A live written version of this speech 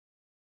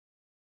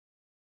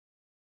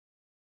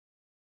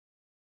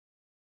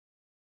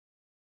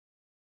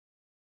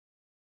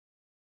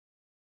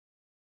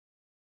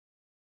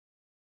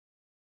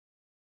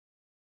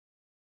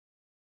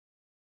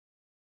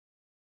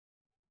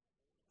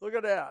Look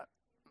at that.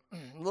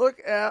 Look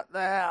at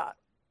that.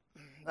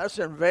 That's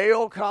in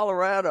Vail,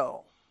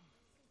 Colorado.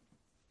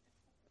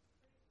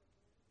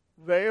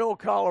 Vail,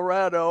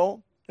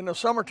 Colorado in the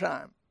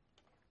summertime.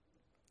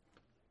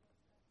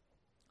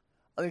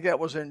 I think that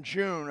was in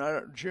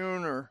June.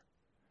 June or...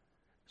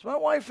 Is my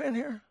wife in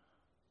here?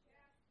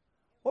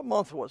 What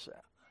month was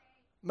that?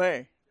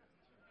 May.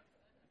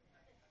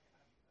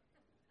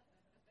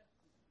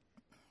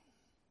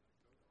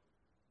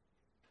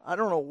 I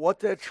don't know what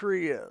that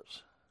tree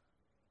is.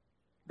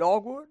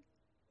 Dogwood?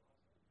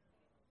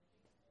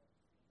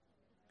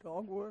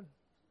 Dogwood?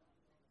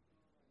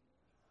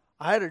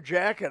 I had a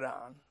jacket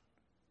on.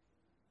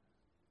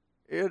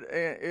 We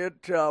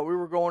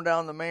were going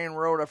down the main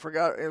road. I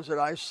forgot, it was at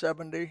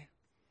I-70,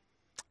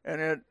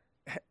 and it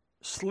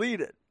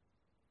sleeted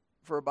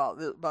for about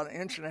an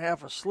inch and a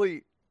half of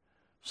sleet.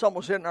 Something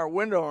was hitting our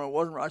window, and it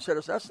wasn't. I said,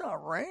 "That's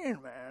not rain,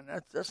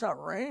 man. That's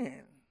not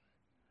rain."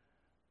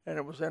 And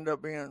it was ended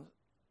up being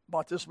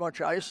about this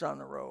much ice on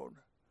the road.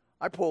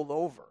 I pulled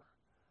over.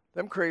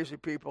 Them crazy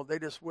people, they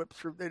just whip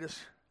through. They're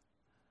just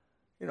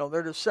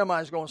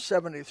semis going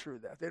 70 through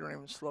that. They don't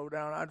even slow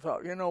down. I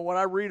thought, you know what?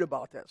 I read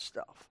about that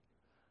stuff.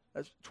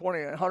 That's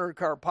 100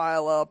 car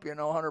pile up,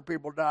 100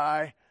 people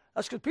die.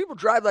 That's because people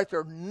drive like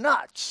they're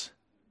nuts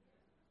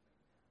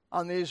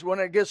on these. When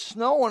it gets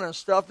snowing and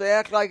stuff, they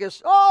act like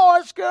it's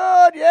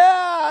good.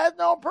 Yeah, it's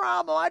no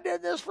problem. I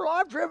did this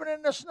I've driven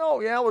in the snow.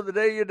 Yeah, well, the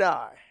day you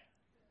die.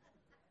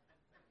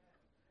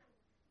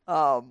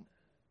 I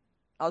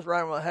was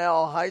riding with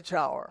Hal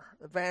Hightower,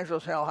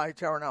 evangelist Hal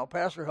Hightower, now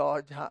Pastor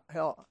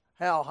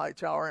Hal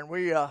Hightower, and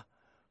we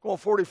going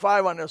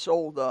 45 on this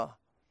old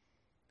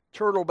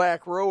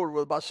Turtleback Road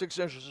with about 6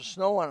 inches of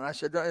snow on it. And I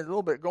said, going a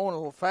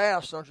little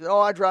fast, don't you? Oh,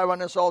 I drive on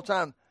this all the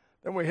time.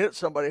 Then we hit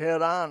somebody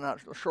head on not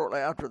shortly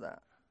after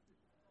that.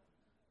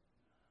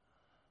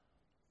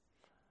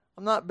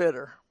 I'm not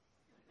bitter,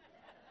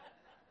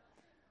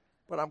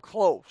 but I'm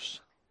close.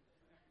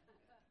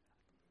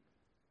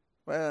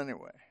 Well,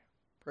 anyway,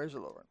 praise the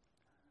Lord.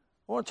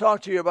 I want to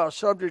talk to you about a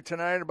subject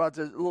tonight, about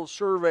the little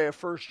survey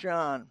of 1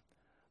 John,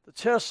 the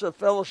tests of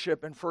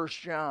fellowship in 1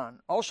 John.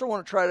 I also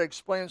want to try to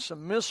explain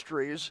some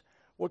mysteries,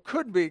 what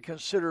could be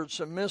considered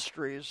some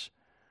mysteries.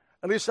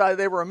 At least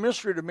they were a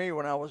mystery to me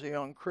when I was a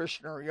young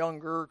Christian or a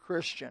younger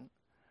Christian.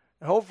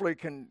 And hopefully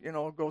can,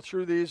 go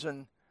through these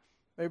and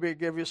maybe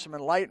give you some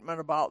enlightenment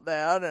about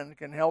that and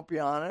can help you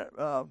on it.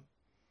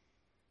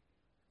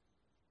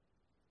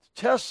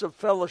 Tests of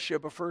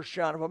fellowship of 1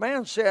 John. If a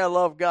man say, I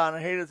love God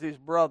and hateth his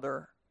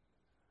brother,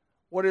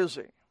 what is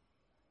he?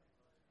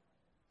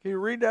 Can you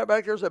read that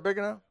back there? Is that big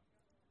enough?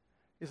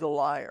 He's a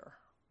liar.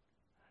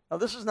 Now,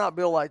 this is not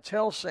Bill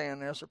Lytell saying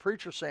this, a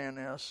preacher saying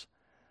this.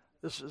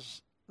 This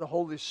is the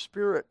Holy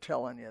Spirit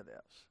telling you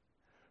this.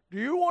 Do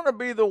you want to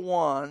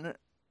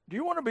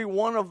be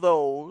one of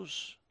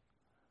those?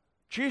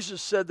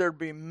 Jesus said there'd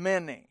be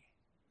many.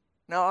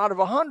 Now, out of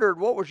 100,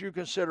 what would you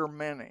consider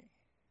many?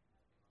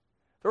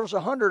 If there was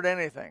 100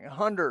 anything,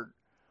 100,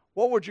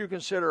 what would you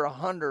consider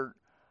 100?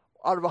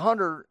 Out of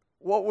 100,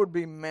 what would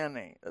be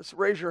many? Let's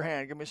raise your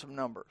hand. Give me some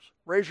numbers.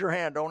 Raise your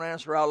hand. Don't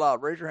answer out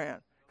loud. Raise your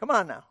hand. Come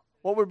on now.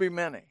 What would be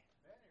many?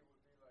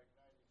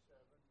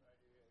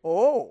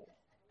 Oh,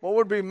 what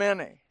would be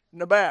many? In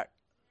the back.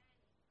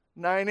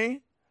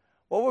 90?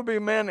 What would be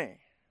many?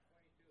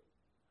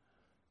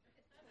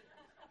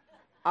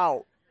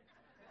 Out.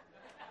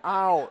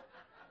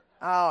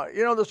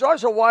 There's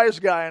always a wise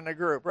guy in the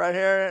group right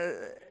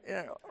here.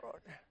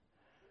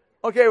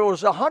 Okay, it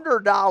was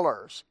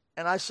 $100.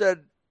 And I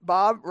said,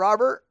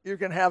 Robert, you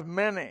can have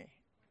many.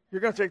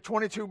 You're going to take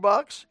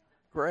 $22?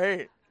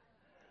 Great.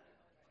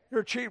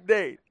 You're a cheap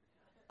date.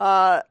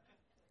 What?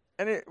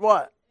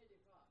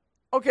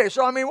 Okay,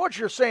 so what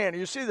you're saying,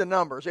 you see the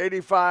numbers,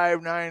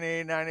 85,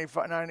 90,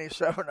 95,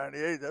 97,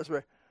 98, that's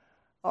right.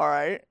 All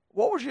right.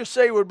 What would you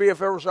say would be if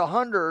there was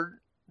 $100?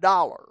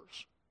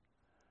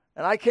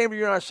 And I came to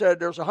you and I said,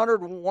 there's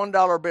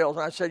 $101 bills.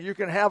 And I said, you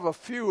can have a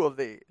few of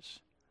these.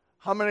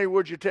 How many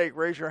would you take?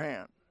 Raise your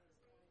hand.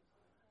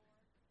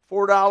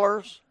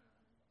 $4?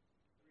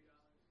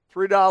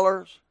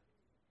 $3?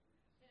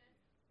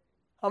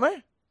 How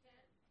many?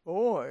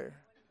 Boy,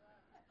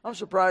 I'm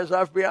surprised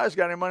the FBI's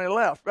got any money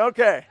left.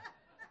 Okay.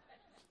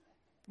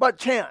 But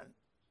 10.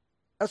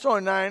 That's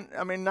only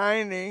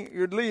 90,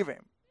 you'd leave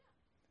him.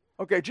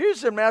 Okay,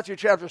 Jesus in Matthew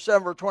chapter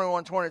 7, verse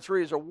 21,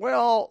 23 is a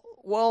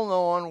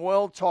well-known,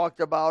 well-talked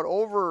about,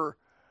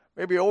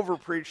 maybe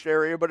over-preached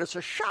area, but it's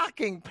a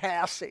shocking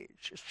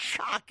passage. It's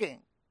shocking.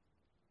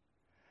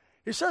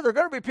 He said there are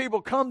going to be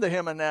people come to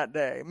him in that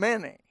day.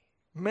 Many.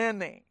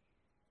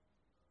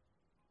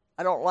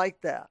 I don't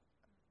like that.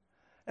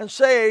 And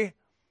say,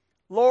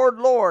 Lord,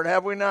 Lord,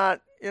 have we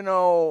not,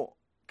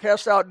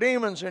 cast out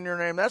demons in your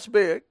name? That's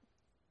big.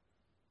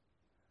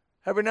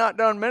 Have we not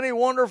done many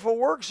wonderful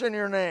works in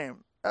your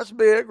name? That's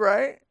big,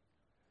 right?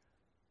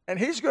 And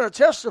he's going to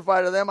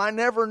testify to them, I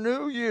never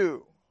knew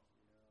you.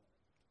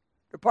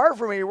 Depart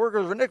from me, you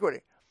workers of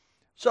iniquity.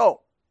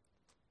 So,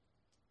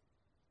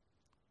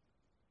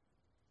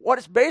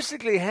 what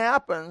basically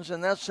happens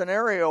in that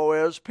scenario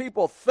is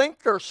people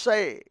think they're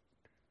saved.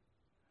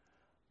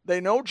 They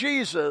know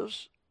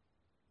Jesus.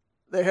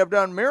 They have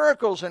done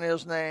miracles in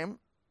his name,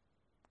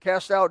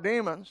 cast out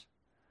demons.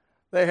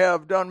 They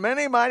have done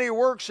many mighty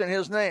works in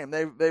his name.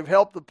 They've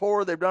helped the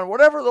poor. They've done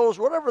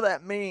whatever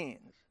that means.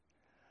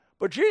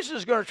 But Jesus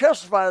is going to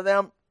testify to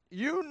them,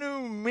 you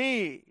knew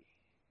me.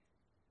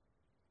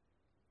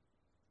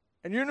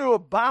 And you knew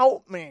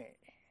about me.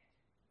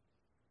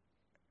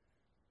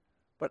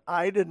 But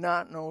I did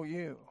not know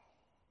you.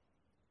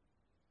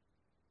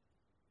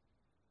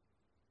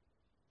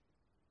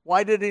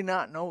 Why did he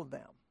not know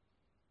them?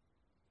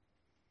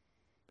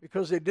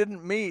 Because they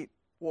didn't meet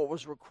what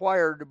was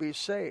required to be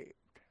saved,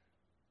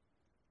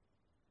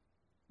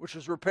 which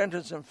is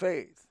repentance and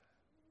faith,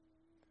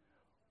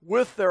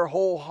 with their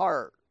whole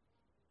heart.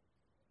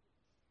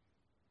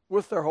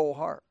 With their whole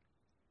heart.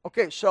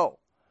 Okay, so,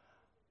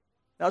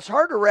 now it's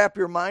hard to wrap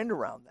your mind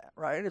around that,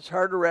 right? It's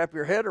hard to wrap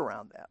your head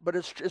around that, but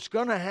it's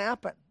going to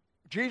happen.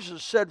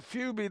 Jesus said,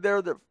 few be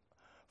there that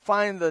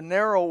find the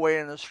narrow way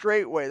and the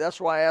straight way.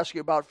 That's why I ask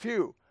you about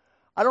few.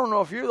 I don't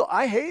know if you,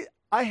 I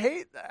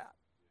hate that.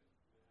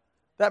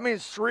 That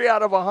means 3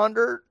 out of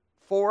 100,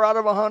 4 out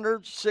of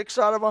 100, 6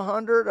 out of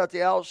 100 at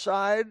the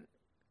outside.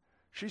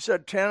 She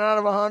said 10 out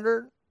of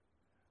 100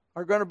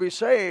 are going to be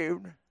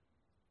saved.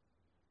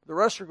 The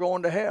rest are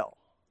going to hell.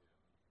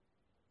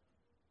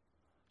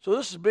 So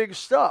this is big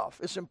stuff.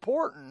 It's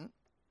important.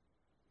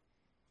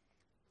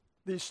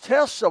 These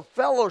tests of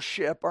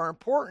fellowship are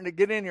important to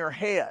get in your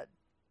head.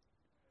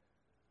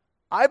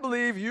 I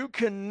believe you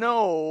can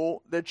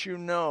know that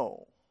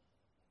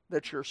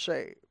you're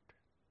saved.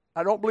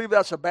 I don't believe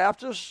that's a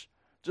Baptist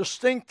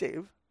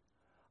distinctive.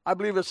 I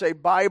believe it's a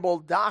Bible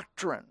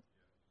doctrine.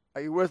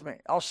 Are you with me?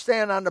 I'll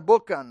stand on the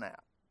book on that.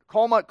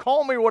 Call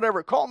me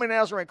whatever. Call me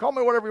Nazarene. Call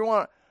me whatever you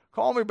want.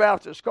 Call me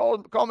Baptist. Call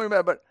me,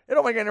 but it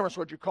don't make any difference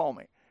what you call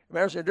me. It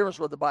makes a difference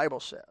what the Bible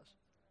says.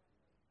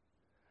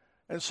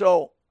 And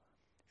so,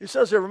 he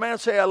says, if a man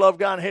say, I love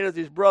God and hateth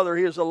his brother,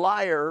 he is a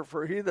liar,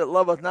 for he that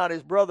loveth not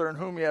his brother in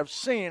whom ye have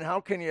seen, how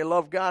can ye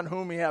love God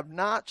whom ye have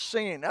not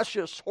seen? That's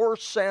just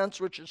horse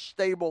sense, which is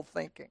stable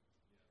thinking.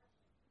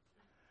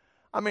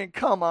 I mean,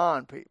 come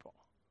on, people.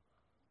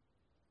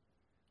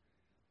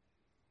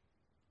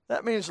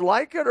 That means,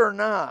 like it or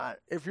not,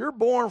 if you're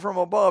born from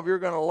above, you're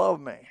going to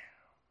love me.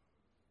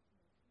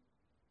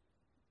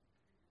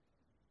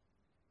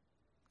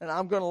 And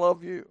I'm going to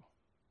love you.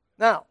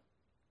 Now,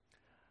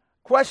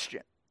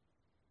 question.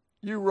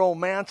 You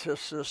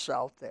romanticists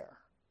out there.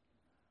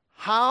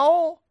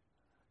 How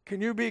can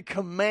you be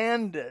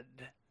commanded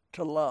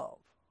to love?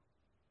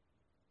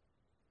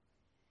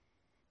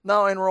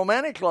 Now, in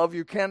romantic love,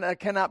 that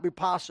cannot be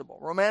possible.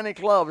 Romantic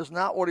love is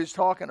not what he's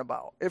talking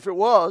about. If it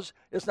was,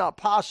 it's not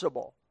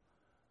possible.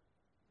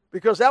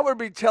 Because that would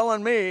be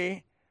telling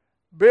me,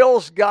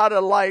 Bill's got to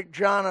like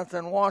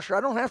Jonathan Washer. I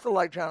don't have to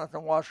like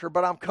Jonathan Washer,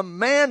 but I'm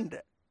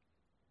commanded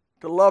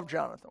to love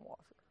Jonathan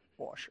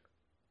Washer.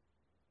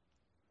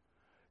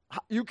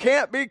 You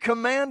can't be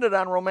commanded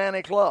on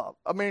romantic love.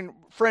 I mean,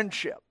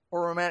 friendship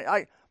or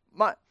romantic.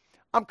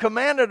 I'm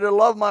commanded to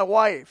love my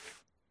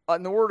wife.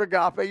 In the word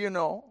agape, you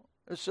know,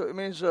 it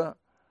means a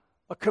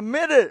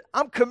committed.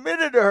 I'm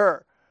committed to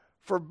her,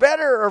 for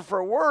better or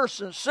for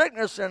worse, in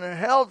sickness and in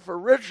health, for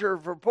richer or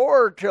for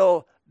poorer,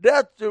 till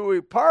death do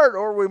we part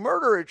or we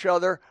murder each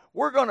other.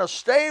 We're going to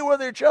stay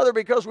with each other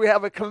because we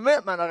have a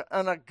commitment,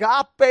 an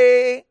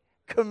agape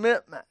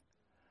commitment.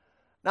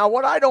 Now,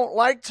 what I don't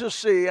like to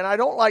see, and I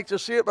don't like to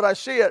see it, but I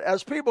see it,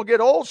 as people get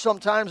old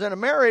sometimes in a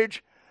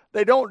marriage,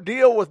 they don't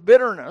deal with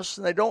bitterness,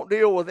 and they don't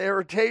deal with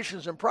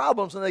irritations and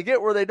problems, and they get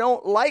where they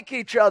don't like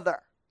each other.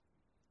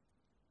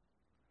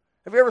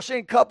 Have you ever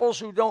seen couples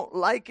who don't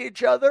like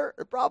each other?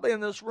 They're probably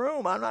in this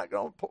room. I'm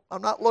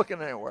not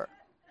looking anywhere.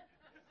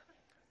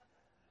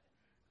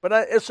 But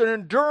it's an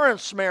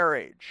endurance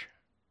marriage,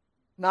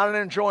 not an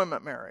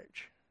enjoyment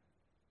marriage.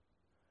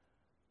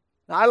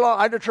 Now,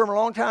 I determined a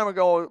long time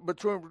ago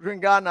between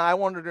God and I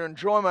wanted to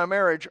enjoy my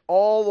marriage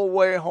all the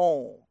way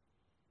home.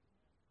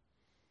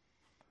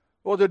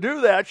 Well, to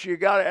do that, you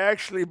got to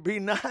actually be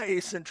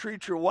nice and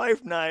treat your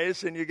wife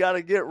nice, and you got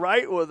to get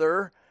right with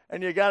her,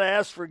 and you got to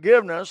ask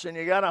forgiveness, and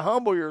you got to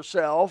humble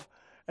yourself,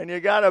 and you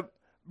got to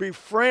be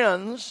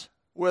friends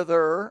with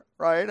her,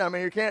 right? I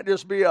mean, you can't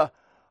just be a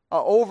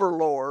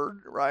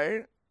overlord,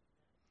 right?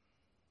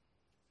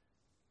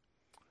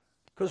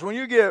 Because when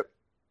you get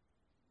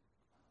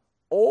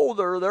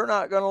older, they're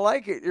not going to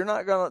like it. She's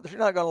not going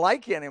to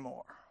like you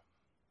anymore.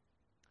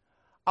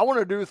 I want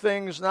to do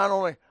things not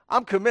only,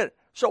 I'm committed.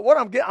 So what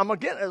I'm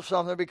getting at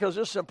something because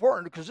this is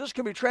important, because this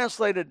can be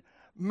translated,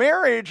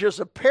 marriage is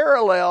a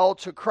parallel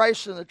to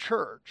Christ and the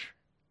church.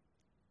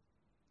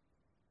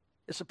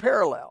 It's a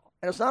parallel.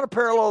 And it's not a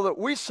parallel that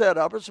we set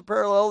up. It's a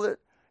parallel that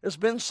has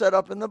been set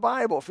up in the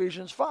Bible,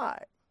 Ephesians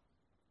 5.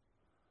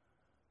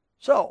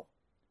 So,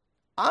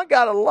 I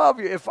got to love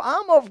you. If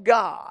I'm of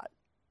God,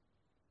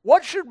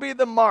 what should be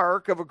the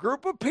mark of a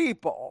group of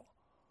people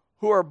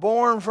who are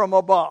born from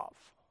above?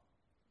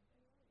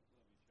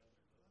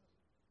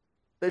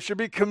 They should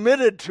be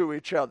committed to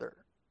each other.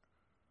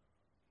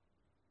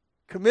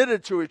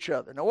 Committed to each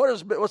other. Now,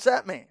 what's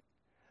that mean?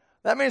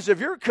 That means if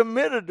you're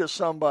committed to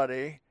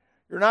somebody,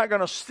 you're not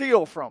going to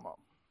steal from them.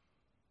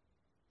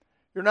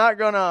 You're not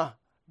going to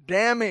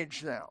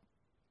damage them.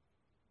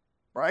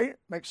 Right?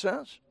 Makes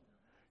sense?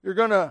 You're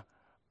going to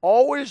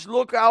always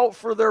look out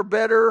for their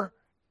better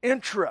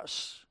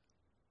interests.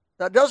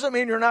 That doesn't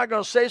mean you're not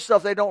going to say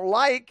stuff they don't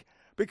like,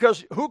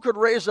 because who could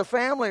raise a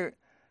family?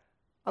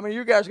 I mean,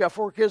 you guys got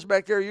 4 kids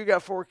back there. You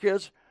got 4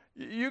 kids.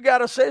 You got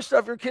to say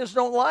stuff your kids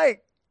don't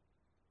like.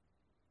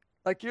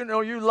 Like,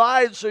 you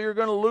lied, so you're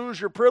going to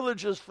lose your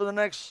privileges for the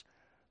next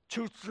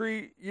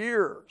 2-3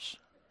 years.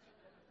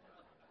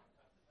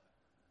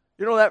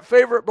 You know that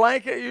favorite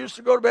blanket you used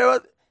to go to bed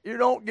with? You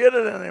don't get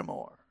it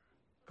anymore.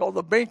 Called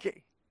the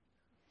binky.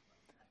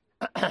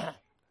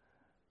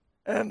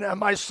 And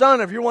my son,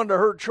 if you wanted to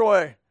hurt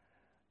Troy,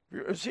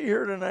 is he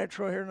here tonight,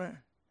 Troy here tonight?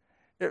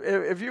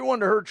 If you wanted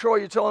to hurt Troy,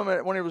 you tell him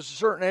that when he was a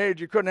certain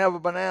age, you couldn't have a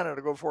banana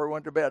to go before he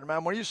went to bed.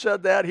 Man, when you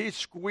said that, he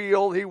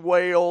squealed, he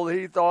wailed,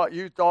 you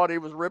thought he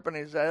was ripping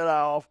his head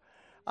off.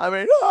 I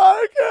mean,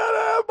 I can't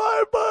have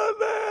my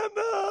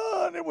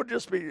banana. And it would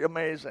just be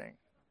amazing.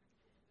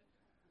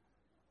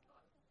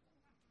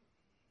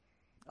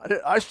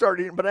 I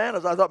started eating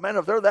bananas. I thought, man,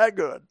 if they're that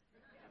good,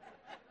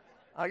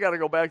 I got to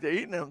go back to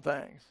eating them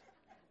things.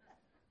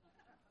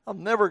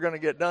 I'm never going to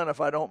get done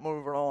if I don't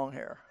move along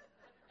here.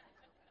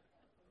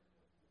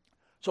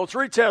 So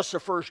 3 tests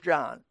of 1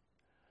 John.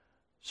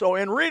 So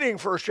in reading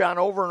 1 John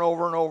over and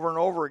over and over and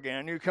over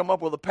again, you come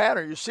up with a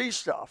pattern. You see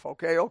stuff.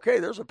 Okay,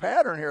 there's a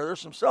pattern here.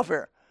 There's some stuff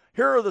here.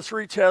 Here are the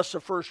 3 tests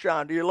of 1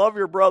 John. Do you love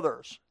your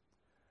brothers?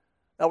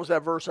 That was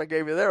that verse I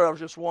gave you there. That was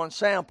just one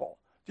sample.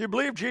 Do you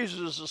believe Jesus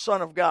is the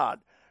Son of God?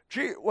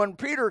 When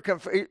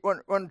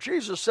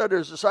Jesus said to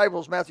his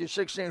disciples, Matthew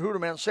 16, who do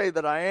men say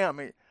that I am?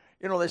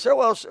 They said,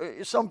 well,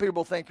 some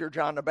people think you're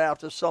John the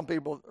Baptist. Some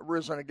people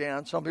risen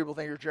again. Some people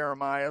think you're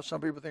Jeremiah.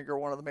 Some people think you're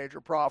one of the major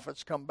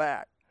prophets come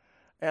back.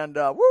 And,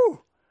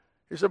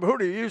 he said, but who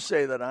do you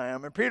say that I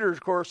am? And Peter,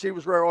 of course, he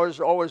was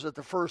always at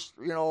the first,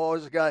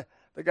 always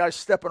the guy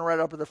stepping right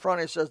up at the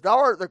front. He says, thou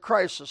art the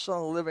Christ, the Son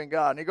of the living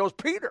God. And he goes,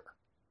 Peter,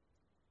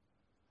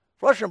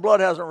 flesh and blood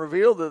hasn't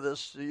revealed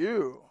this to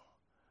you.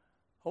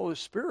 Holy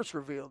Spirit's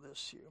revealed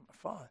this to you, my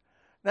Father.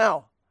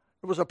 Now,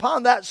 it was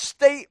upon that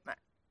statement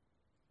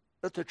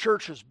that the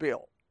church is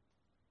built,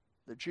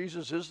 that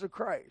Jesus is the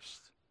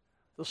Christ,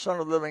 the Son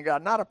of the living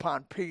God, not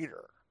upon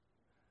Peter.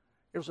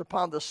 It was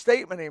upon the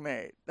statement he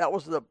made. That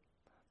was the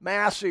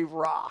massive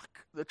rock.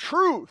 The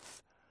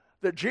truth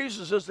that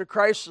Jesus is the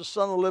Christ, the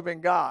Son of the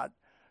living God,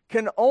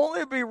 can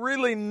only be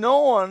really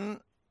known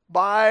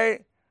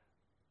by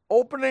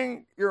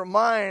opening your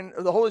mind,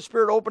 or the Holy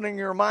Spirit opening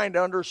your mind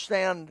to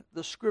understand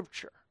the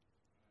Scripture.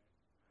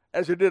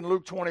 As it did in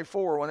Luke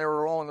 24 when they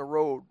were along the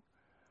road.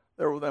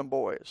 There were them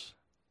boys.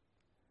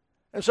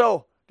 And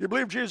so, do you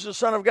believe Jesus is the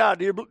Son of God?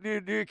 Do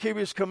you keep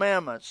his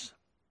commandments?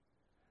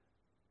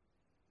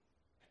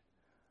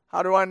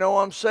 How do I know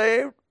I'm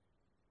saved?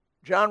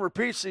 John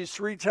repeats these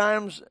 3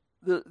 times,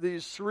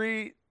 these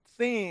 3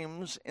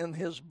 themes in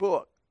his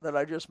book that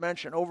I just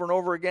mentioned. Over and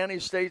over again, he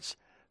states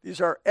these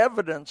are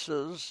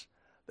evidences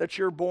that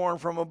you're born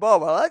from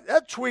above. Well,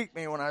 that tweaked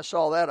me when I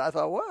saw that. I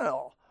thought,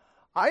 well,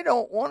 I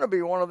don't want to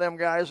be one of them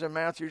guys in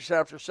Matthew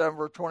chapter 7,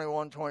 verse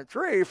 21,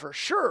 23, for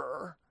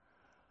sure.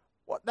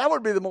 That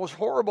would be the most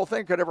horrible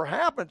thing could ever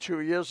happen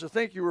to you, is to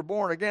think you were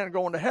born again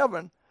going to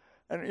heaven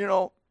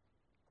and,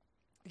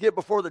 get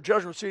before the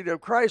judgment seat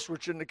of Christ,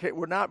 which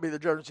would not be the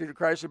judgment seat of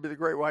Christ, it would be the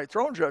great white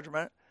throne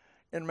judgment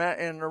in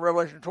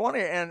Revelation 20,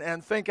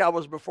 and think I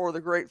was before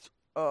the great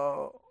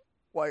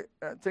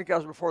I think I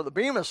was before the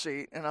Bema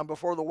seat, and I'm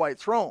before the white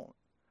throne.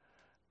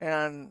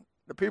 And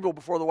the people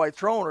before the white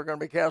throne are going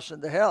to be cast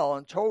into hell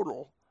in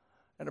total.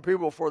 And the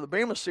people before the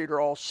Bema seat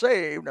are all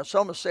saved. Now,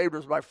 some are saved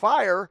as by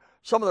fire.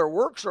 Some of their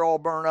works are all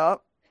burned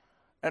up,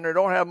 and they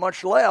don't have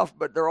much left,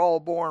 but they're all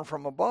born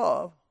from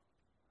above.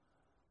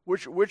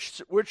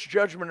 Which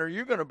judgment are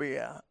you going to be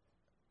at?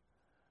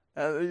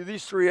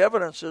 These 3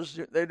 evidences,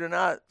 they do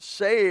not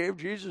save.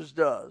 Jesus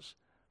does.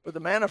 But they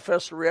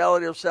manifest the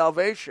reality of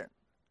salvation.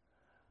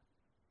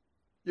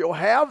 You'll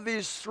have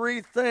these 3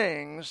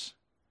 things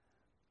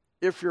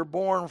if you're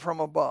born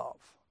from above.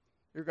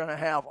 You're going to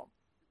have them.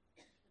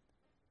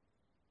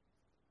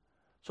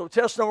 So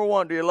test number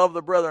 1, do you love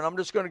the brethren? I'm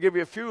just going to give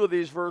you a few of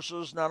these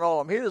verses, not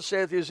all of them. He that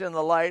saith he is in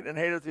the light and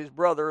hateth his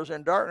brother is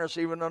in darkness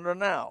even unto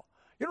now.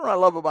 You know what I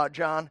love about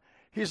John?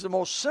 He's the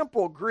most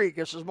simple Greek.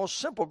 It's the most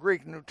simple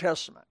Greek in the New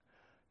Testament.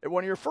 And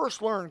when you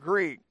first learn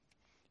Greek,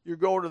 you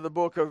go to the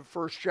book of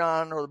 1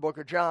 John or the book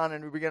of John,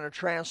 and you begin to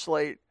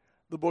translate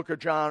the book of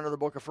John or the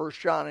book of 1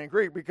 John in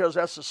Greek, because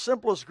that's the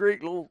simplest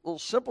Greek, little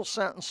simple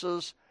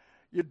sentences.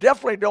 You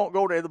definitely don't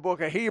go to the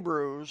book of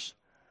Hebrews,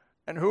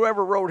 and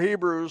whoever wrote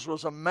Hebrews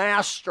was a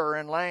master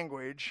in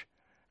language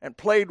and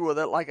played with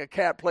it like a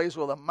cat plays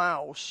with a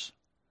mouse.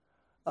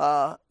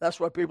 That's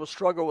why people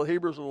struggle with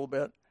Hebrews a little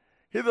bit.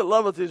 He that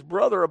loveth his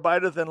brother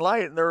abideth in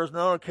light, and there is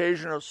no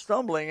occasion of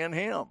stumbling in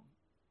him.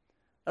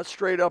 That's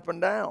straight up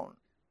and down.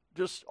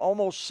 just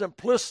almost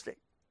simplistic.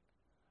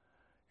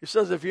 He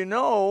says, if you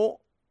know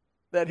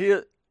that he,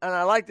 and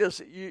I like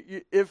this,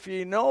 if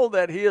ye know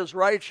that he is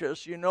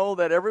righteous, you know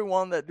that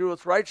everyone that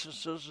doeth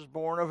righteousness is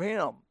born of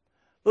him.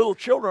 Little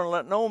children,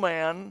 let no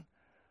man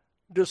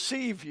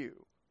deceive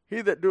you.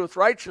 He that doeth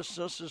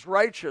righteousness is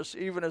righteous,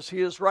 even as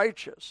he is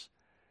righteous.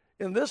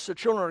 In this the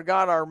children of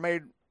God are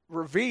made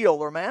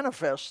revealed or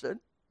manifest that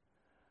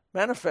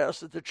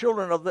the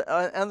children of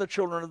the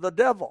children of the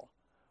devil.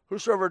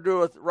 Whosoever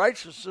doeth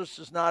righteousness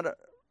is not,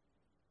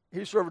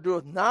 whosoever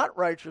doeth not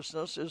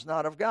righteousness is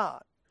not of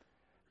God.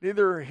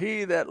 Neither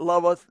he that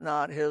loveth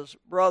not his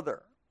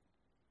brother.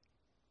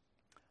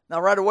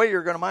 Now right away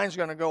your mind's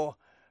going to go,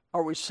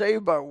 are we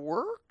saved by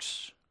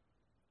works?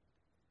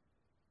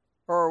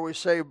 Or are we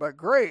saved by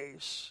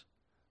grace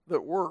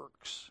that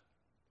works?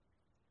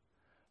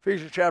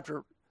 Ephesians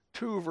chapter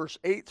 2, verse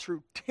 8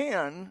 through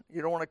 10,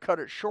 you don't want to cut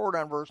it short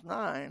on verse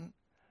 9,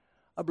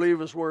 I believe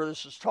is where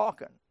this is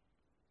talking.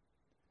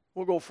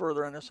 We'll go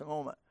further in this in a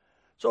moment.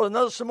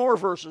 So some more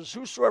verses.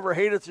 Whosoever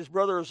hateth his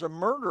brother is a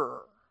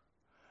murderer.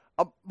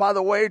 By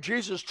the way,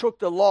 Jesus took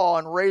the law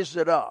and raised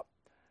it up.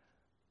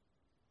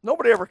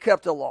 Nobody ever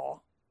kept the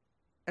law.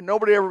 And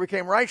nobody ever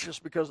became righteous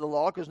because of the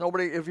law, because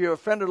if you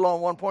offended the law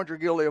on one point, you're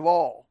guilty of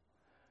all.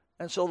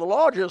 And so the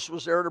law just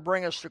was there to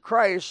bring us to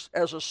Christ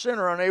as a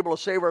sinner unable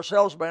to save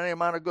ourselves by any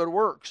amount of good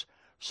works,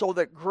 so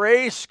that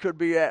grace could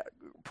be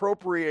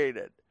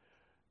appropriated.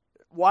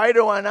 Why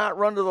do I not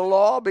run to the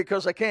law?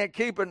 Because I can't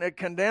keep it and it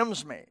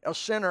condemns me, a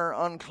sinner,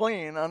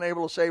 unclean,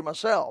 unable to save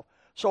myself.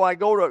 So I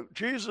go to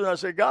Jesus and I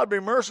say, God, be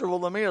merciful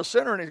to me, a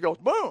sinner. And he goes,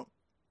 boom.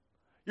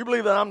 You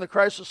believe that I'm the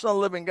Christ, the Son of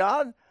the living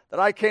God?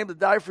 That I came to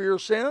die for your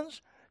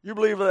sins? You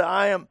believe that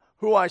I am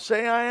who I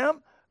say I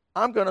am?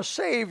 I'm going to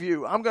save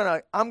you. I'm going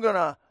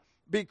to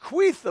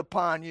bequeath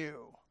upon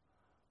you,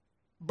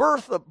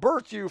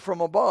 birth you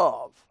from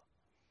above,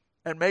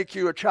 and make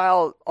you a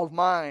child of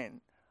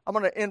mine. I'm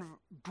going to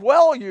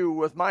indwell you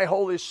with my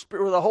Holy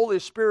Spirit, with the Holy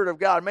Spirit of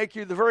God, make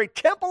you the very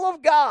temple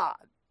of God.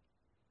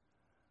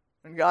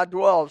 And God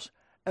dwells.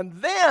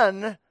 And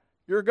then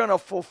you're going to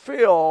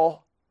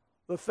fulfill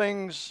the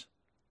things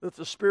that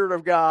the Spirit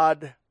of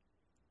God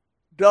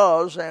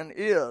does and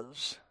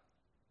is,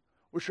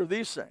 which are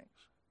these things.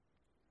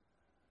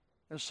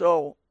 And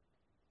so,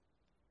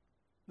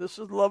 this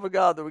is the love of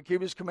God, that we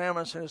keep his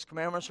commandments, and his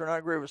commandments are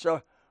not grievous.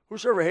 So,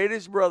 whosoever hates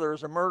his brother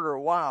is a murderer.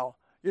 Wow.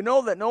 You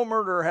know that no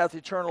murderer hath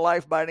eternal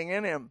life abiding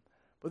in him.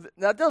 But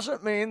that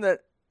doesn't mean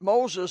that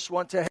Moses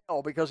went to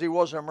hell because he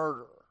was a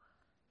murderer.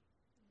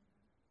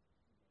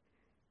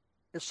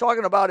 It's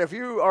talking about if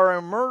you are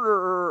a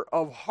murderer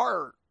of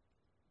heart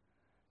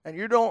and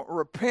you don't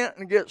repent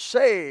and get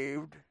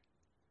saved,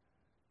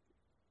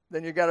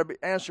 then you got to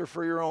answer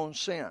for your own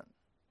sin.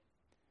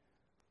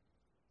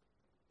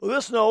 Well,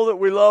 this know that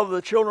we love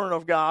the children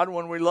of God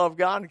when we love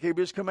God and keep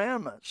his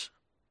commandments.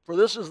 For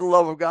this is the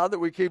love of God, that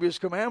we keep his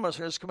commandments,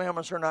 and his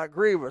commandments are not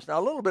grievous. Now,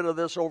 a little bit of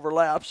this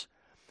overlaps.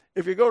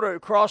 If you go to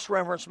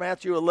cross-reference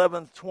Matthew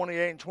 11,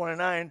 28 and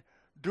 29,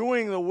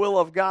 doing the will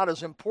of God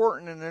is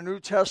important in the New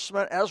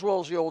Testament as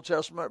well as the Old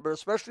Testament, but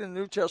especially in the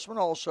New Testament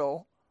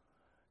also.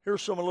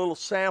 Here's some little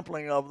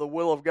sampling of the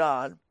will of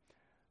God.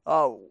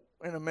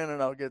 In a minute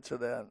I'll get to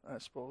that, I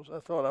suppose. I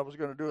thought I was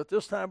going to do it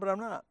this time, but I'm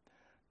not.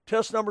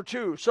 Test number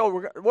 2.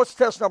 So what's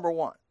test number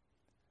 1?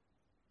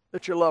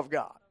 That you love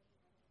God.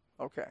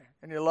 Okay.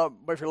 And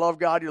if you love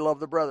God, you love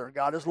the brethren.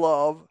 God is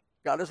love.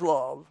 God is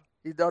love.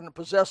 He doesn't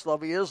possess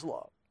love. He is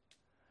love.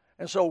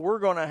 And so we're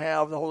going to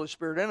have the Holy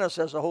Spirit in us.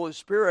 As the Holy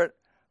Spirit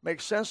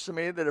makes sense to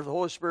me that if the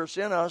Holy Spirit's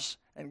in us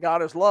and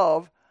God is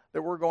love,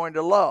 that we're going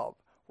to love.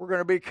 We're going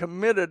to be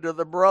committed to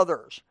the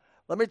brothers.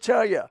 Let me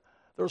tell you,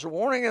 there's a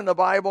warning in the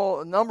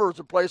Bible, a number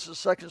of places,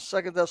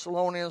 2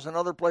 Thessalonians and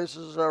other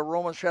places,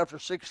 Romans chapter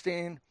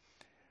 16,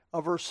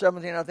 verse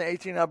 17, I think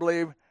 18, I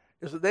believe,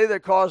 is that they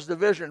that cause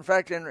division. In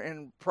fact,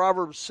 in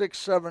Proverbs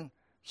 6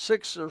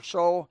 or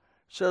so,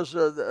 says,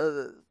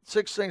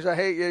 6 things I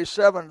hate, yea,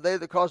 7, they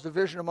that cause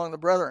division among the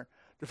brethren.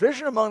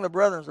 Division among the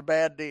brethren is a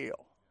bad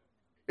deal.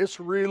 It's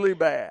really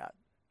bad.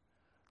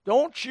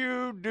 Don't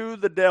you do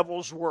the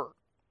devil's work.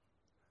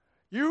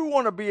 You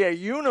want to be a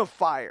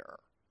unifier,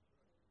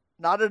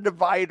 not a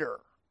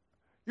divider.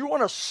 You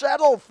want to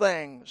settle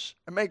things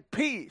and make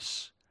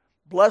peace.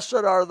 Blessed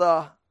are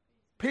the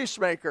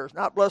peacemakers,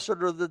 not blessed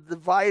are the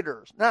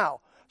dividers. Now,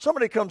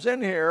 somebody comes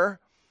in here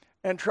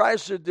and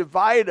tries to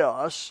divide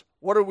us.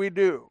 What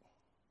do?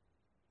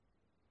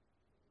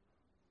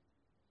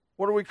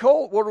 What are we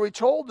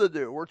told to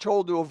do? We're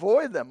told to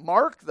avoid them,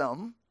 mark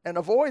them, and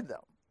avoid them.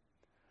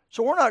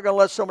 So we're not going to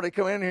let somebody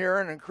come in here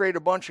and create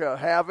a bunch of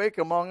havoc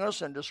among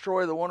us and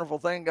destroy the wonderful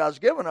thing God's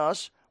given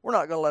us. We're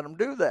not going to let them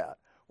do that.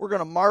 We're going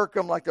to mark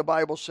them like the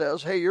Bible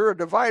says, hey, you're a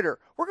divider.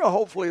 We're going to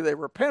hopefully they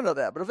repent of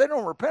that. But if they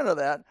don't repent of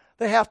that,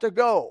 they have to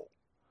go.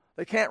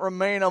 They can't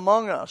remain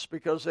among us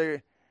because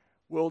they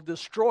will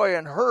destroy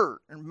and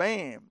hurt and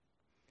maim.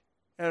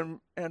 And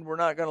we're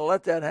not going to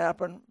let that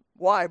happen.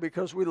 Why?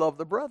 Because we love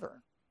the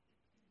brethren.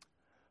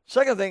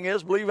 Second thing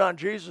is, believe on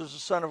Jesus, the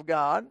Son of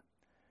God,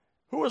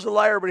 Who is a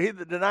liar but he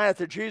that denieth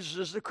that Jesus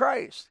is the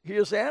Christ? He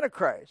is the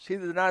Antichrist. He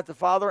that denieth the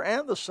Father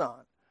and the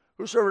Son.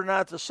 Whosoever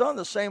denieth the Son,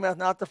 the same hath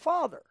not the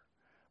Father.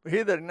 But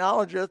he that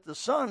acknowledgeth the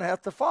Son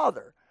hath the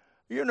Father.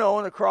 You know,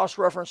 in the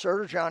cross-reference there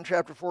to John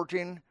chapter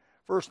 14,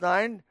 verse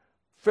 9,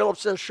 Philip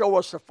says, show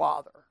us the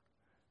Father.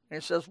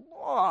 And he says,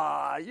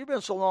 wow, you've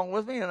been so long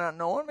with me and not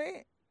knowing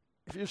me?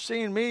 If you've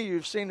seen me,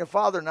 you've seen the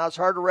Father. Now it's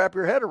hard to wrap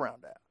your head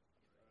around that.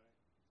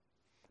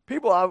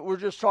 People, I was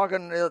just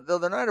talking the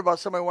other night about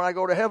somebody, when I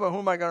go to heaven, who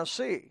am I going to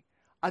see?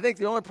 I think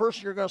the only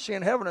person you're going to see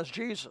in heaven is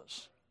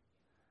Jesus.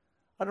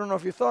 I don't know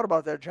if you thought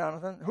about that,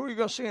 Jonathan. Who are you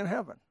going to see in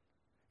heaven?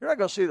 You're not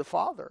going to see the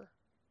Father.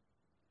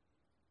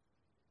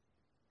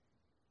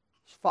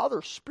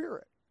 Father's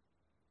spirit.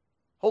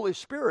 Holy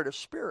Spirit is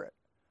spirit.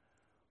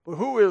 But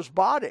who is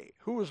body?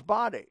 Who is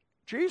body?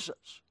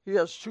 Jesus. He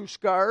has 2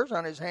 scars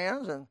on his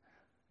hands,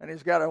 and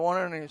he's got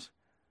one in his...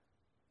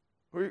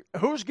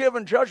 Who's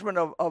given judgment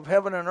of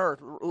heaven and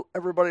earth?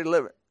 Everybody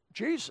living.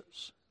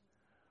 Jesus.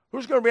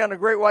 Who's going to be on the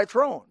great white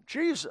throne?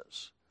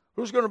 Jesus.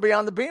 Who's going to be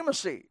on the bema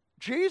seat?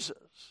 Jesus.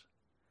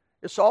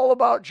 It's all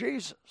about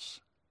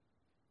Jesus.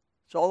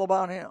 It's all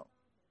about him.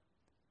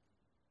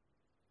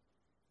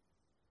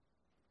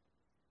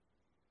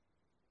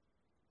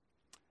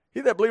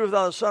 He that believeth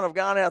on the Son of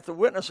God hath the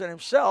witness in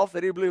himself.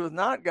 That he believeth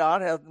not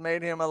God hath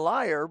made him a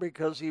liar,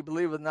 because he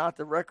believeth not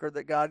the record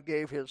that God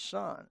gave his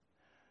Son.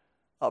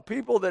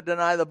 People that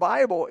deny the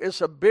Bible, it's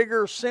a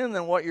bigger sin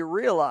than what you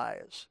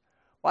realize.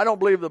 Well, I don't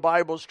believe the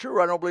Bible's true.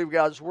 I don't believe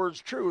God's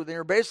word's true. Then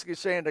you're basically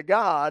saying to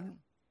God,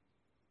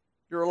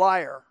 you're a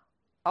liar.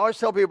 I always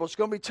tell people it's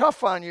going to be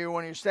tough on you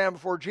when you stand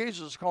before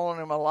Jesus calling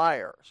him a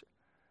liar.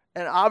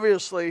 And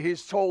obviously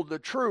he's told the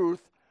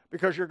truth,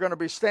 because you're going to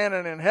be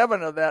standing in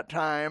heaven at that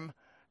time,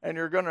 and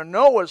you're going to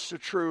know it's the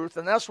truth.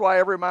 And that's why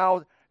every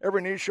mouth,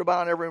 every knee shall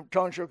bow, and every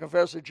tongue shall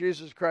confess that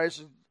Jesus Christ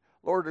is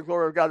Lord, to the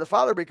glory of God the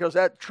Father, because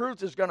that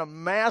truth is going to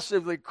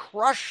massively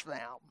crush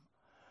them.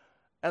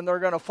 And they're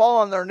going to fall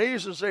on their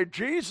knees and say,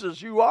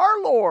 Jesus, you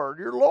are Lord,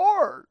 you're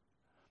Lord.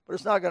 But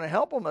it's not going to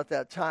help them at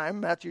that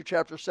time. Matthew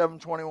chapter 7,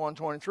 21,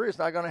 23, it's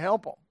not going to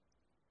help them.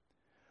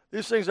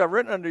 These things I've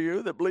written unto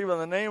you that believe in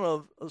the name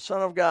of the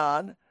Son of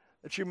God,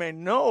 that you may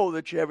know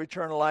that you have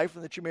eternal life,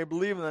 and that you may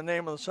believe in the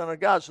name of the Son of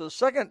God. So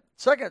the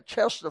second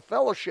test of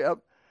fellowship,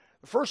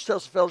 the first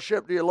test of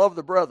fellowship, do you love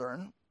the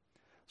brethren?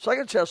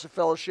 Second test of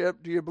fellowship,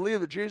 do you believe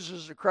that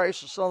Jesus is the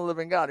Christ, the Son of the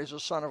living God? He's the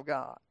Son of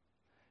God.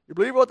 You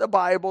believe what the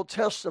Bible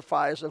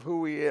testifies of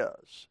who he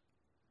is.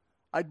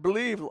 I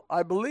believe.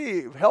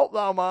 Help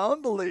thou my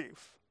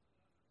unbelief.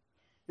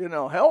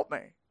 Help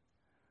me.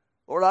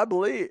 Lord, I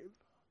believe.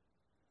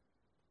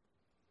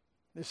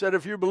 He said,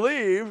 if you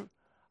believe,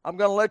 I'm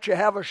going to let you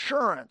have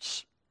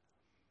assurance.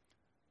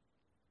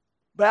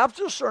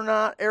 Baptists are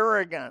not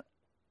arrogant.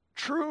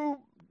 True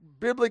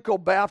biblical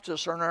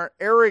Baptists are not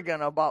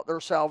arrogant about their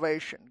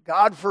salvation.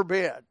 God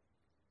forbid.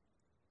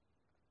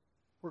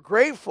 We're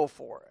grateful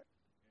for it.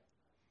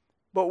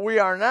 But we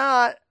are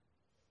not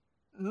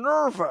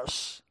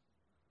nervous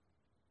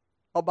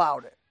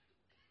about it.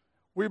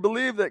 We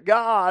believe that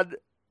God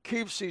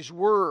keeps his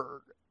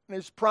word and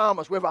his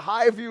promise. We have a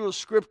high view of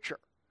Scripture.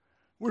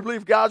 We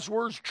believe God's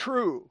word's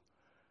true.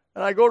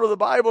 And I go to the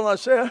Bible and I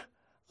say,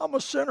 I'm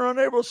a sinner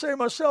unable to save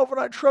myself, and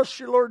I trust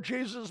you, Lord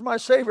Jesus, my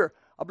Savior.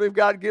 I believe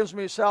God gives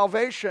me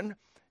salvation.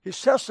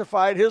 He's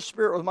testified, his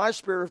spirit with my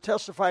spirit have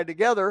testified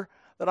together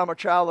that I'm a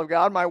child of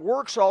God. My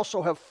works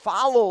also have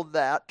followed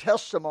that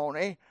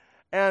testimony,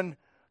 and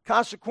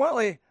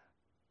consequently,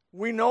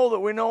 we know that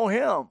we know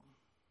him.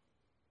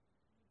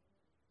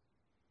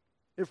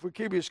 If we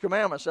keep his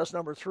commandments, that's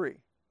number 3.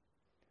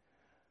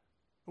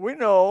 We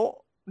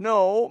know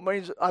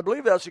means, I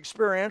believe that's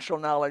experiential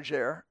knowledge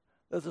there,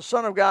 that the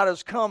Son of God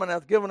has come and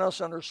hath given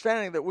us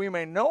understanding that we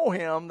may know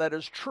him that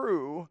is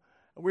true.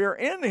 We are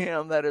in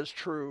him that is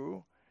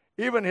true,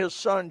 even his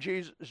Son,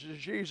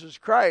 Jesus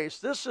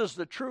Christ. This is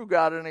the true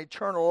God and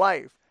eternal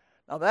life.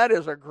 Now that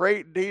is a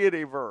great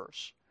deity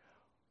verse,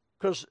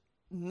 because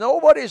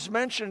nobody's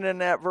mentioned in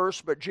that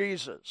verse but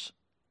Jesus.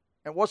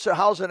 And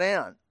how's it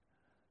end?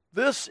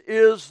 This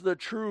is the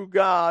true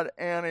God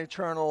and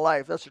eternal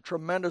life. That's a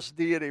tremendous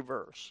deity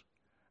verse.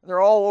 And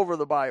they're all over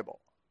the Bible.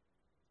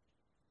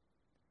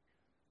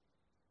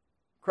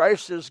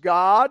 Christ is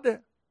God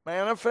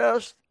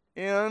manifest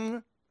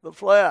in the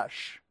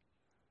flesh.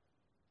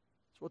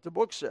 That's what the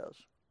book says.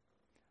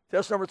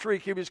 Test number 3,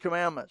 keep his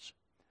commandments.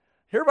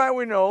 Hereby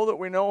we know that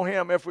we know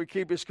him if we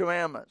keep his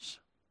commandments.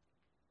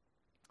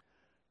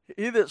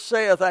 He that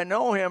saith, I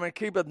know him, and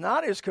keepeth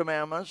not his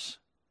commandments,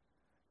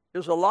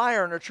 is a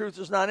liar, and the truth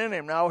is not in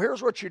him. Now,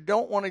 here's what you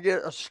don't want to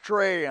get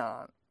astray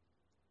on.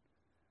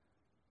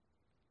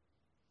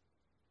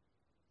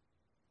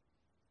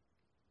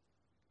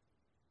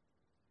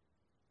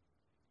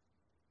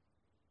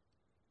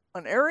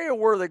 An area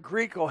where the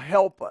Greek will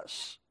help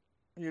us.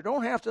 You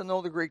don't have to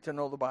know the Greek to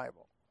know the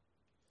Bible.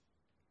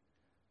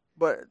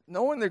 But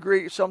knowing the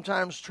Greek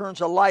sometimes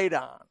turns a light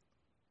on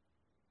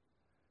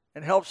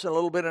and helps a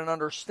little bit in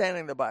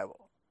understanding the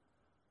Bible.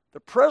 The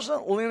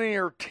present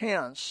linear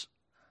tense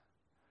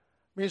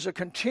means a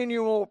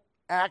continual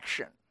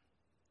action.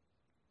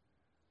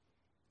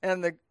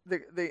 And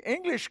the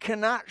English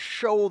cannot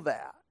show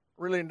that,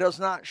 really does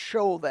not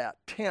show that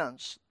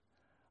tense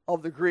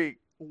of the Greek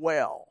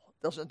well.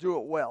 Doesn't do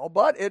it well,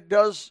 but it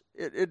does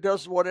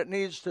what it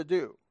needs to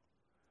do.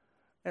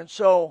 And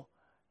so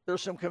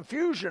there's some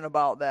confusion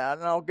about that,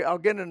 and I'll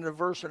get into the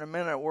verse in a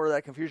minute where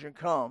that confusion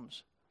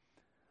comes.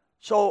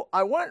 So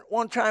I went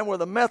one time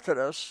with a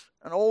Methodist,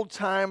 an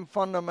old-time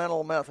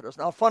fundamental Methodist.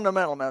 Now,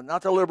 fundamental Methodist,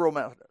 not the liberal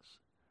Methodist,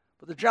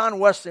 but the John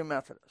Wesley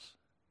Methodist.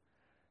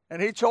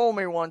 And he told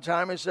me one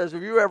time, he says,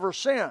 have you ever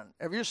sinned?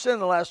 Have you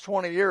sinned the last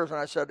 20 years? And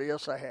I said,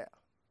 yes, I have.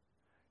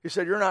 He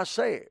said, you're not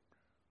saved.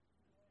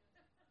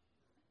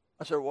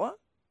 I said, what?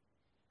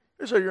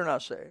 He said, you're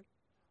not saved.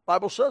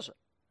 Bible says it.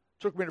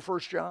 Took me to 1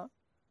 John.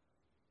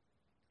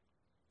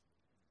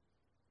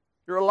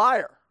 You're a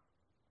liar.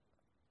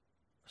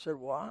 I said,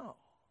 wow.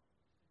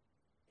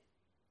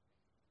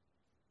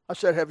 I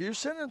said, have you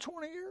sinned in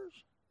 20 years?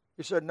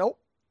 He said, nope.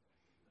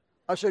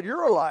 I said,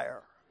 you're a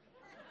liar.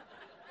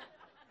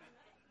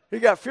 He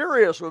got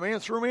furious with me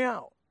and threw me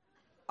out.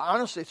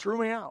 Honestly, threw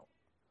me out.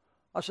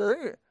 I said,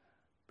 hey,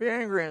 be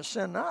angry and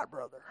sin not,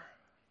 brother.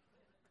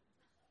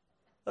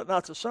 Let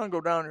not the sun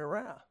go down in your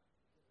wrath.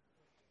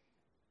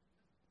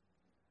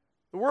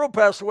 The world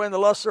passed away and the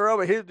lust thereof,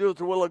 but he that doeth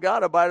the will of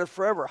God abideth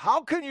forever.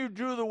 How can you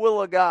do the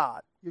will of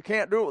God? You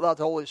can't do it without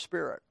the Holy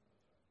Spirit.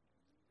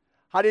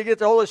 How do you get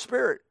the Holy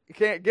Spirit? You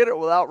can't get it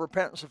without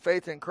repentance and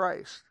faith in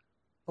Christ,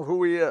 of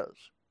who he is.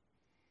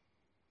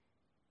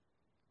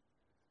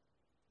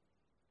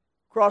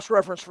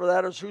 Cross-reference for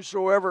that is,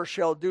 whosoever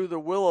shall do the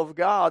will of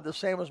God, the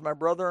same as my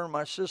brother and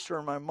my sister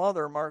and my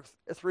mother, Mark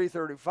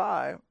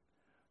 3:35.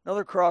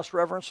 Another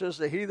cross-reference is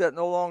that he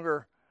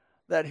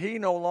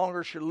no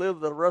longer should live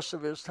the rest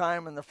of his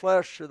time in the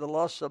flesh to the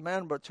lusts of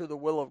men, but to the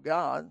will of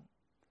God.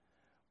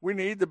 We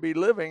need to be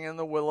living in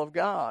the will of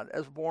God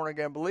as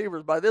born-again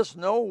believers. By this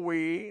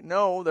we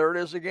know, there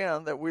it is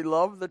again, that we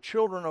love the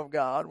children of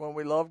God when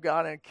we love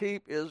God and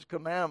keep his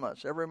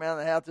commandments. Every man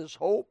that hath this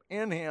hope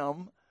in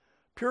him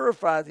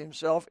purifieth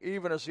himself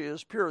even as he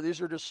is pure.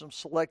 These are just some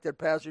selected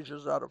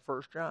passages out of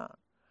 1 John.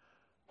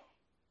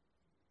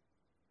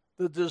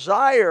 The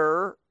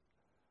desire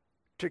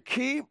to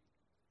keep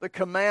the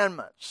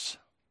commandments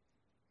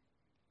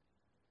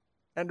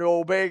and to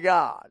obey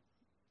God.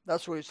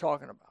 That's what he's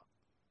talking about.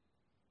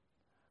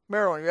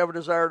 Marilyn, you have a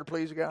desire to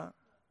please God?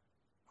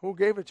 Who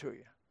gave it to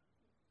you?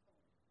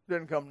 It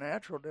didn't come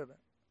natural, did it?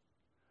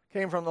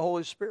 Came from the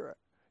Holy Spirit.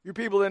 You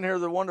people in here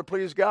that want to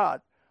please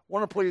God,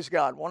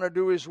 want to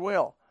do his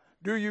will.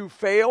 Do you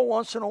fail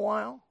once in a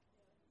while?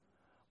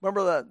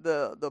 Remember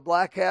the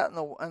black hat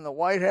and the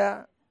white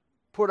hat?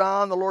 Put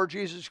on the Lord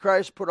Jesus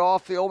Christ, put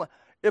off the old man.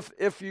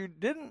 If you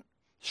didn't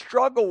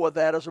struggle with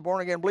that as a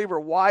born-again believer,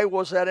 why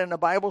was that in the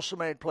Bible so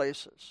many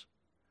places?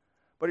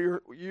 But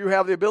you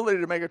have the ability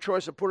to make a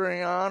choice of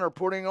putting on or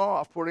putting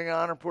off, putting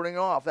on or putting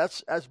off.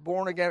 That's as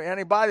born again.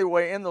 And by the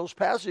way, in those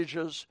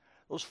passages,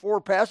 those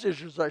 4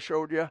 passages I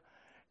showed you,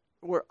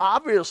 were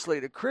obviously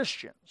to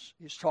Christians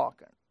he's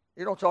talking.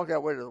 You don't talk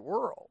that way to the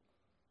world.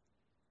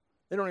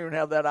 They don't even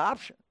have that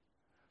option.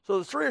 So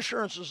the 3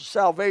 assurances of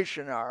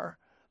salvation are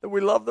that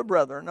we love the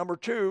brethren. Number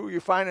 2, you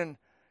find in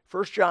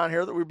 1 John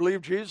here that we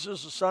believe Jesus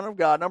is the Son of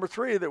God. Number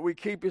 3, that we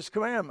keep his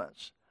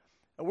commandments.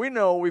 And we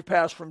know we've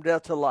passed from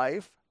death to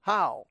life.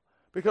 How?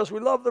 Because we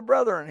love the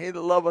brethren. He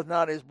that loveth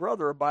not his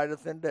brother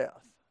abideth in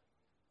death.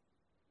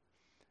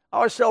 I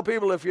always tell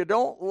people, if you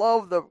don't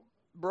love the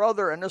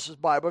brother, and this is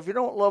Bible, if you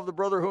don't love the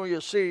brother whom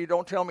you see,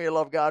 don't tell me you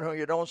love God whom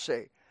you don't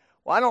see.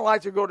 Well, I don't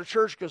like to go to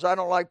church because I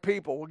don't like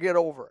people. Well, get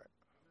over it.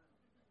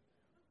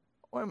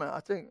 Wait a minute,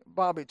 I think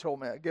Bobby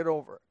told me that. Get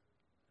over it.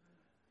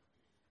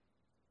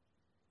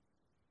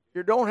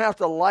 You don't have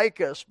to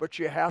like us, but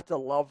you have to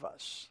love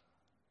us.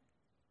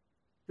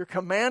 You're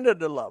commanded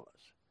to love us.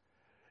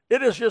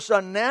 It is just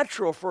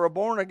unnatural for a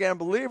born-again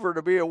believer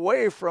to be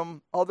away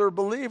from other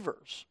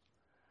believers.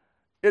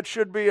 It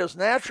should be as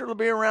natural to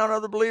be around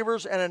other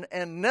believers and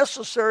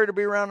necessary to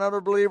be around other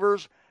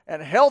believers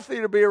and healthy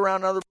to be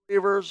around other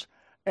believers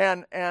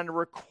and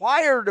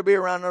required to be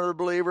around other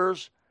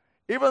believers.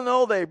 Even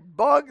though they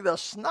bug the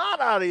snot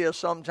out of you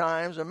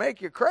sometimes and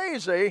make you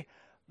crazy,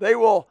 they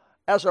will,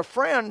 as a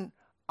friend,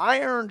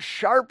 iron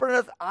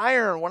sharpeneth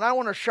iron. When I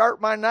want to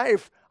sharpen my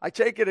knife, I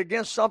take it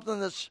against something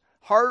that's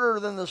harder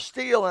than the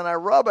steel and I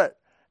rub it.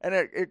 And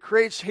it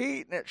creates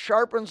heat and it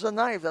sharpens the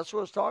knife. That's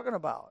what it's talking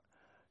about.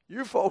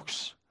 You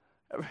folks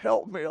have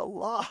helped me a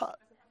lot.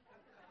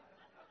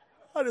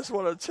 I just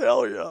want to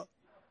tell you,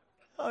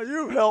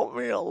 you've helped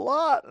me a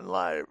lot in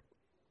life.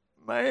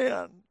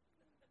 Man,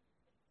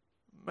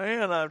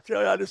 I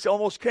tell you, I just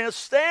almost can't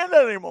stand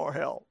any more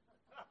help.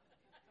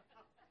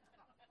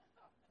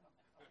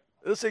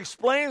 This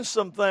explains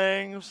some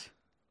things.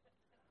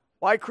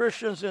 Why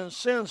Christians in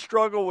sin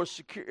struggle with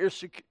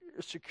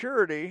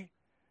security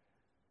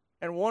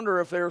and wonder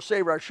if they're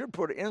saved. I should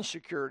put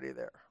insecurity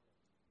there.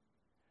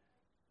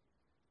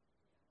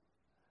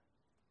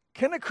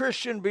 Can a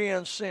Christian be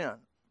in sin?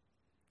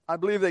 I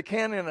believe they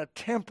can in a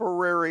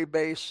temporary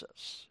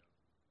basis.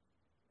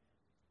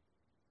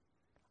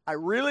 I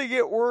really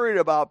get worried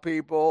about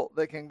people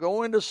that can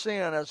go into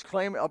sin as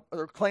claim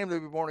to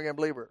be born-again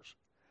believers.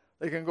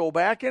 They can go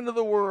back into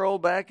the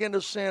world, back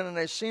into sin, and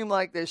they seem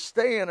like they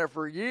stay in it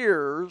for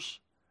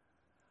years.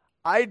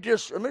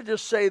 Let me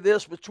just say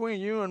this, between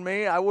you and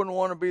me, I wouldn't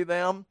want to be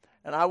them,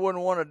 and I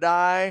wouldn't want to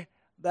die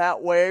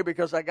that way,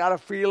 because I got a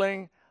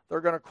feeling they're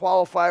going to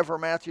qualify for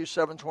Matthew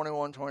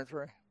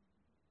 7:21-23.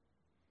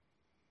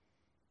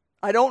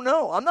 I don't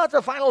know. I'm not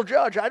the final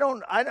judge. I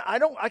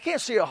can't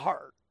see a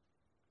heart.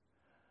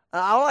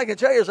 All I can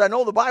tell you is I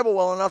know the Bible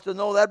well enough to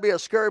know that'd be a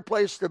scary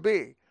place to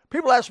be.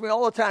 People ask me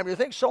all the time, you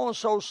think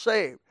so-and-so's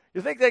saved?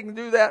 You think they can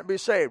do that and be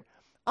saved?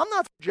 I'm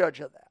not the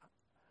judge of that.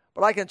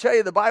 But I can tell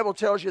you the Bible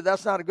tells you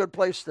that's not a good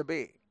place to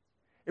be.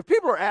 If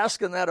people are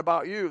asking that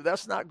about you,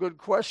 that's not good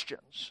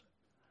questions.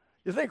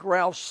 You think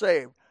Ralph's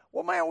saved?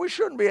 Well, man, we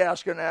shouldn't be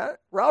asking that.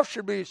 Ralph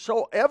should be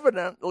so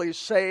evidently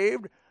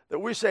saved that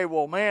we say,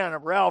 well, man,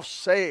 if Ralph's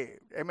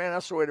saved, amen,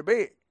 that's the way to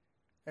be.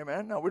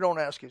 Amen? No, we don't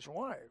ask his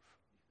wife.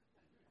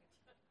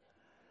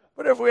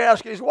 But if we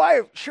ask his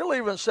wife, she'll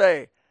even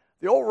say,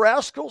 the old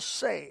rascal's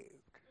saved.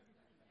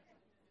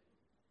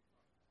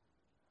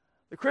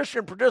 The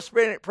Christian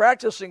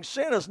practicing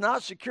sin is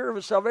not secure of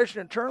his salvation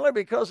internally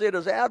because it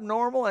is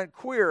abnormal and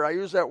queer. I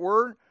use that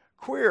word,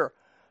 queer.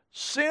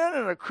 Sin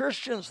in a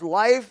Christian's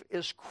life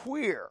is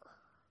queer.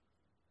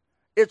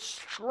 It's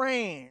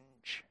strange.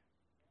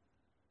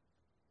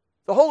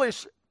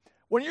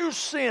 When you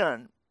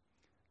sin,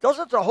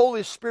 doesn't the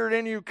Holy Spirit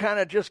in you kind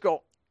of just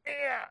go, eh?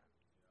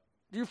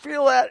 Do you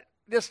feel that?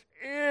 Just,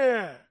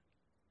 eh.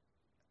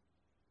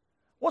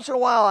 Once in a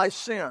while I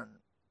sin.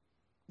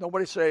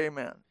 Nobody say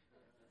amen.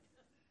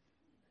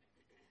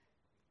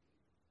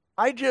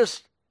 I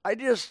just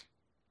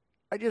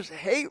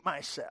hate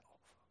myself.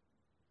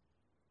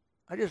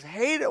 I just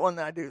hate it when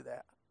I do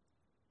that.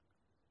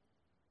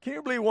 Can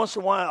you believe once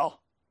in a while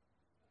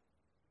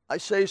I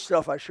say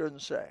stuff I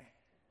shouldn't say?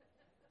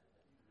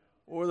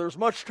 Where there's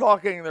much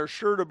talking, there's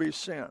sure to be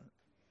sin.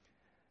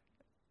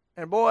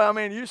 And boy, I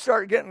mean, you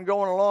start going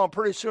along,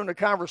 pretty soon the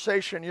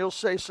conversation, you'll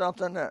say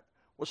something that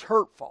was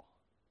hurtful.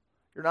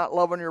 You're not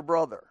loving your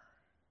brother.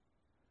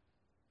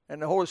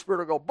 And the Holy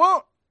Spirit will go,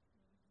 boom!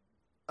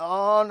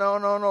 Oh,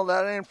 no,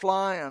 that ain't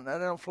flying. That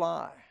don't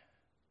fly.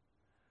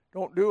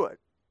 Don't do it.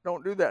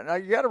 Don't do that. Now,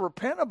 you got to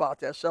repent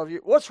about that stuff.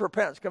 What's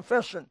repentance?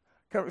 Confession.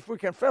 If we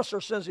confess our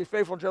sins, he's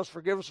faithful and just to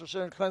forgive us our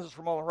sins and cleanse us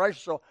from all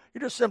unrighteousness. So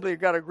you just simply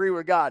got to agree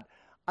with God.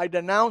 I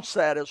denounce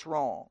that as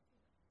wrong.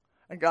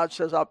 And God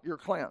says, you're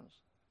cleansed.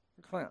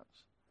 You're cleansed.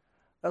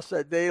 That's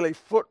that daily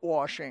foot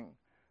washing,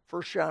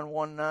 1 John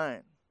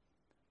 1:9,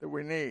 that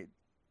we need.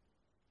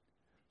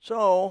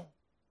 So,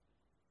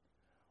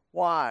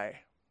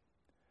 why?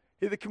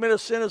 He that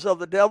committeth sin is of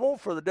the devil,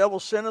 for the devil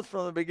sinneth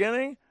from the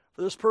beginning.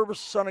 For this purpose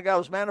the Son of God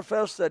was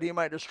manifest, that he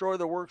might destroy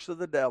the works of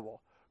the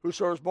devil.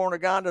 Whosoever is born of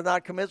God does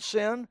not commit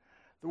sin.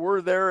 The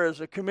word there is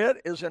a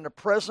commit is in the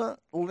present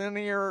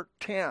linear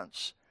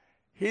tense.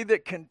 He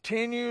that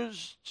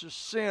continues to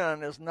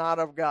sin is not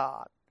of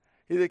God.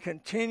 He that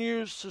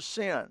continues to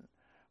sin,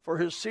 for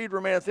his seed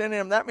remaineth in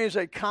him. That means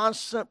a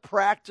constant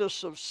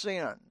practice of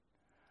sin.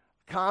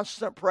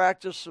 Constant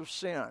practice of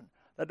sin.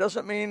 That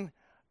doesn't mean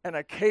an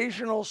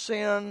occasional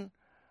sin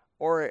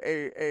or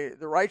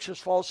the righteous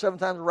falls 7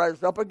 times and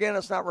rises up again.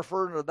 It's not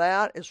referring to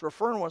that. It's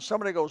referring when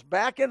somebody goes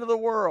back into the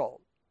world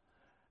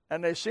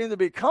and they seem to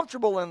be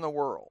comfortable in the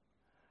world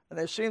and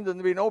they seem to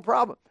be no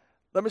problem.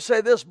 Let me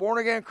say this,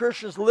 born-again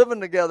Christians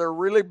living together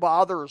really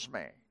bothers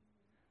me.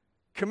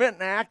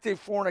 Committing active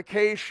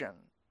fornication.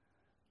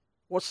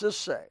 What's this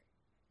say?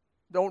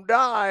 Don't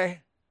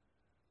die.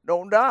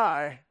 Don't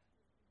die.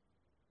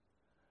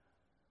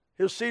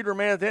 His seed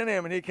remaineth in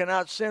him, and he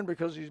cannot sin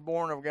because he's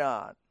born of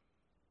God.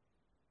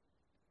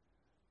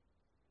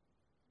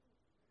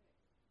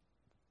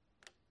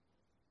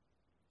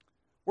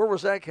 Where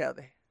was that,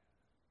 Kathy?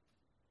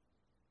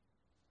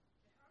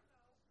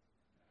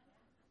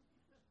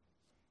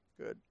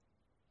 Good.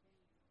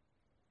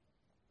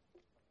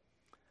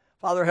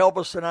 Father, help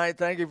us tonight.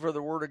 Thank you for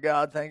the Word of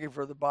God. Thank you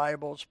for the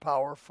Bible. It's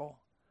powerful.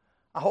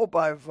 I hope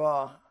I've,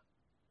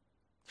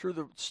 through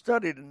the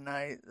study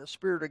tonight, the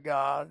Spirit of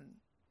God,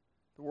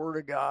 the Word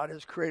of God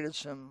has created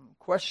some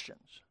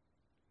questions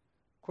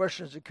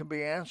that can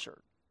be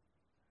answered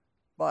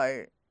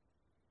by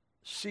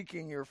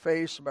seeking your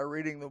face and by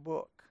reading the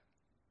book.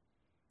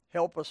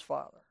 Help us,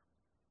 Father.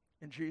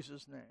 In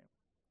Jesus' name,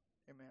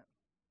 amen.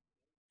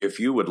 If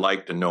you would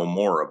like to know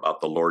more about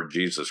the Lord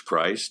Jesus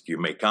Christ, you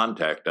may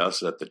contact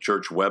us at the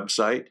church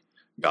website,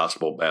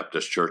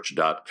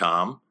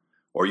 gospelbaptistchurch.com,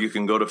 or you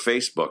can go to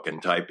Facebook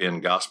and type in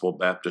Gospel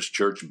Baptist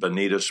Church,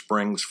 Bonita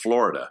Springs,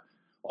 Florida.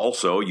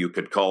 Also, you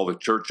could call the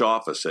church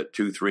office at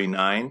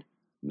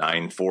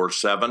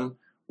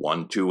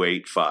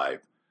 239-947-1285.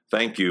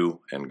 Thank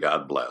you, and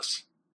God bless.